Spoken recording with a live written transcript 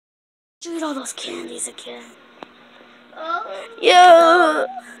Did you eat all those candies again? Yeah,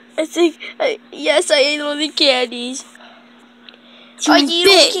 I think, yes, I ate all the candies.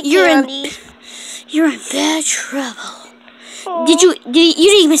 You're in bad trouble. You didn't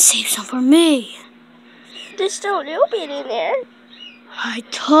even save some for me. There's still a little bit in there. I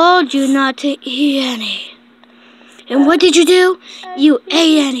told you not to eat any. And what did you do? You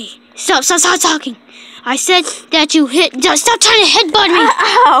ate any. Stop talking. I said that you stop trying to headbutt me.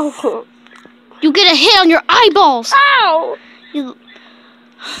 Ow. You get a hit on your eyeballs. Ow.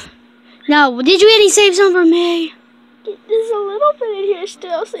 Now, did you any save some for me? There's a little bit in here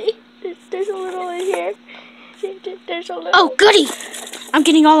still, see? There's a little in here. There's a little. Oh, goody. I'm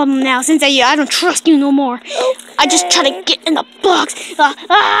getting all of them now since I don't trust you no more. Okay. I just try to get in the box. Ow!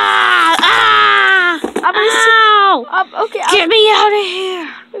 Okay. Get me out of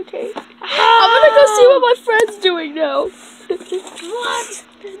here. Okay. I'm gonna go see what my friend's doing now. What?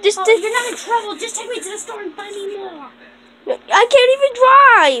 You're not in trouble. Just take me to the store and buy me more. I can't even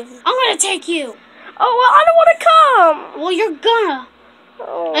drive. I'm gonna take you. Oh, well, I don't want to come. Well, you're gonna.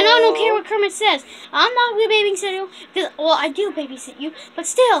 Oh. And I don't care what Kermit says. I'm not gonna babysit you. Well, I do babysit you, but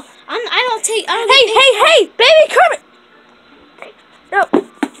still, I don't take. Hey, baby Kermit. No.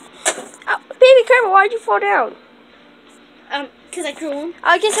 Baby Kermit, why did you fall down? Cause I threw him.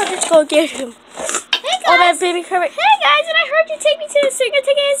 I guess I'll just go get him. Hey guys. Oh, that baby Kermit. Hey guys, and I heard you take me to the store. You're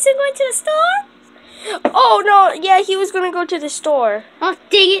taking us going to the store? Oh no, yeah, he was gonna go to the store. Oh,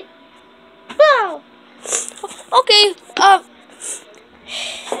 dang it. Whoa. Okay,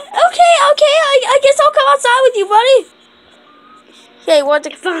 I guess I'll come outside with you, buddy.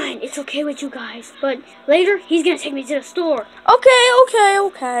 Okay, Fine, it's okay with you guys. But later, he's gonna take me to the store.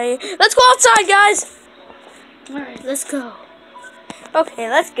 Okay. Let's go outside, guys. Alright, let's go. Okay,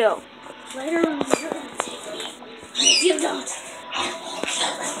 let's go. Later on, you're gonna take me. If you don't,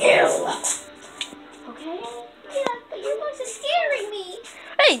 you. Okay? Yeah, but your voice is scaring me.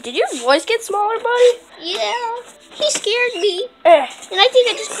 Hey, did your voice get smaller, buddy? Yeah, he scared me. Eh. And I think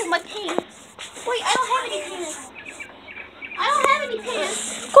I just put my pants. Wait, I don't have any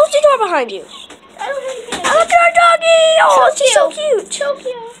pants. Close the door behind you. I don't have any pants. Oh, look at our doggy! Oh, she's so cute. So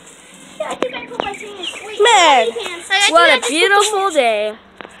cute. Yeah, I think I put my pants. Wait, Man, I don't have any pants. what a beautiful day.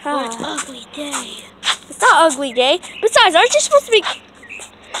 What an ugly day. It's not ugly day. Besides, aren't you supposed to be...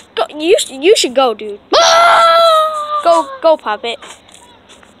 Go, you should go, dude. Go, Puppet.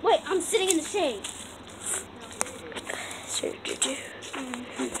 Wait, I'm sitting in the shade.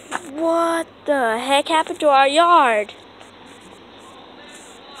 What the heck happened to our yard?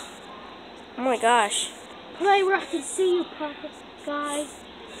 Oh my gosh. Play where I can see you, Puppet, guys.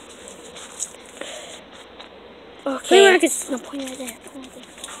 Okay. Play where I can see. No, point right there.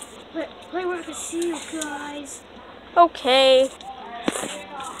 Play where I can see you guys. Okay.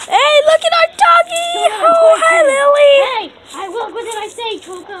 Hey, look at our doggy! Oh, hi, Lily! Hey, what did I say,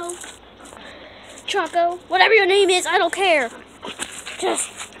 Choco, whatever your name is, I don't care. Just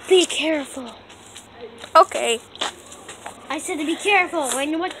be careful. Okay. I said to be careful.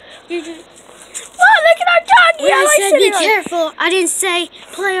 When what did you? Oh, look at our doggy! When I said be careful, I didn't say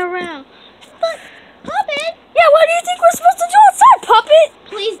play around. But Puppet. Yeah, what do you think we're supposed to do outside, Puppet?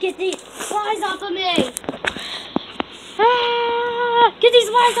 Please get these flies off of me. Get these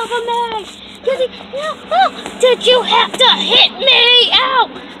flies off of me. Did you have to hit me? Ow.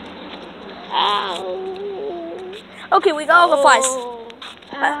 Ow. Okay, we got all the flies.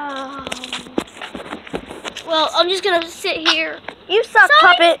 Ow. Well, I'm just gonna sit here. You suck,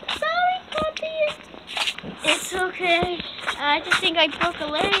 Puppet. Sorry, Puppet. It's okay. I just think I broke a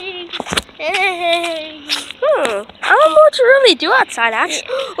leg. Hey. I don't know what to really do outside, actually.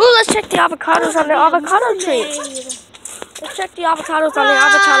 Oh, let's check the avocados on the avocado tree. Let's check the avocados on the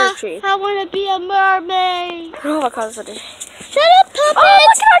avocado tree. I want to be a mermaid. No avocados on the tree. Shut up, Puppet. Oh,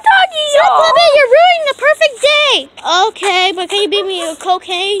 look at our doggy. Shut up, Puppet. You're ruining the perfect day. Okay, but can you beat me a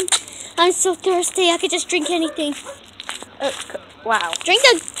cocaine? I'm so thirsty. I could just drink anything. Wow. Drink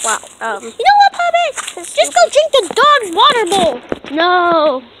the... Wow. You know what, Puppet? Just go drink the dog's water bowl.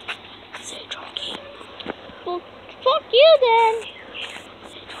 No. Say drunky. Well, fuck you then.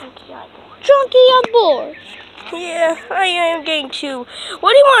 Drunky, I'm bored. Yeah, I am getting too.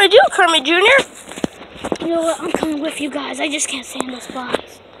 What do you want to do, Kermit Jr.? You know what? I'm coming with you guys. I just can't stand those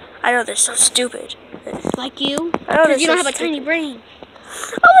flies. I know, they're so stupid. Like you? I know, Because you so don't have a stupid. tiny brain.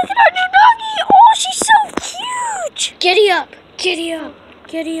 Oh, look at our new doggy! Oh, she's so cute! Giddy up. Giddy up.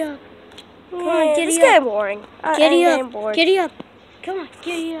 Giddy up. Come on, giddy it's up. getting boring. Giddy I'm up. bored. Giddy up. Come on,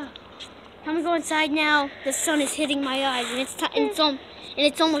 giddy up. I'm gonna go inside now. The sun is hitting my eyes, and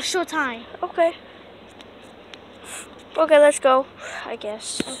it's almost showtime. Okay. Okay, let's go. I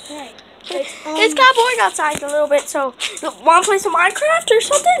guess. Okay. It's got boring outside a little bit, so want to play some Minecraft or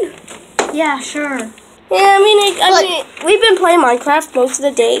something? Yeah, sure. Yeah, I mean, we've been playing Minecraft most of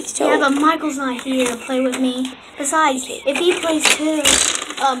the day. So. Yeah, but Michael's not here to play with me. Besides, if he plays too,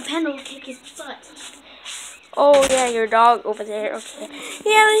 Pen will kick his butt. Oh yeah, your dog over there. Okay.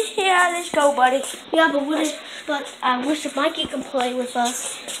 Yeah, let's go, buddy. Yeah, but I wish if Mikey could play with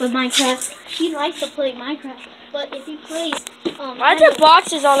us with Minecraft. He likes to play Minecraft, but if he plays, why are there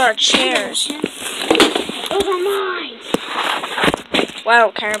boxes on our chairs? Those are mine. Well, I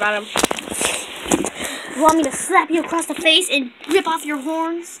don't care about them. You want me to slap you across the face and rip off your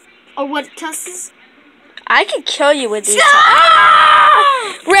horns? Or what, tusks? I could kill you with these.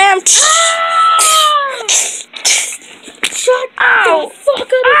 Ah! Ram! Shut Ow! the fuck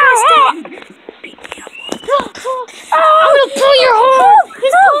up! I'm gonna pull your horn!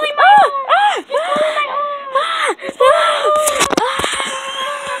 He's pulling my horn! He's pulling my horn!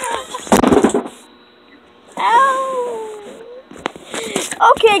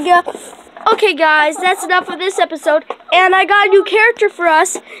 Okay, guys, that's enough for this episode. And I got a new character for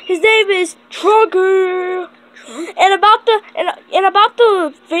us. His name is Trunker. And about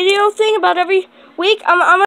the video thing about every week, I'm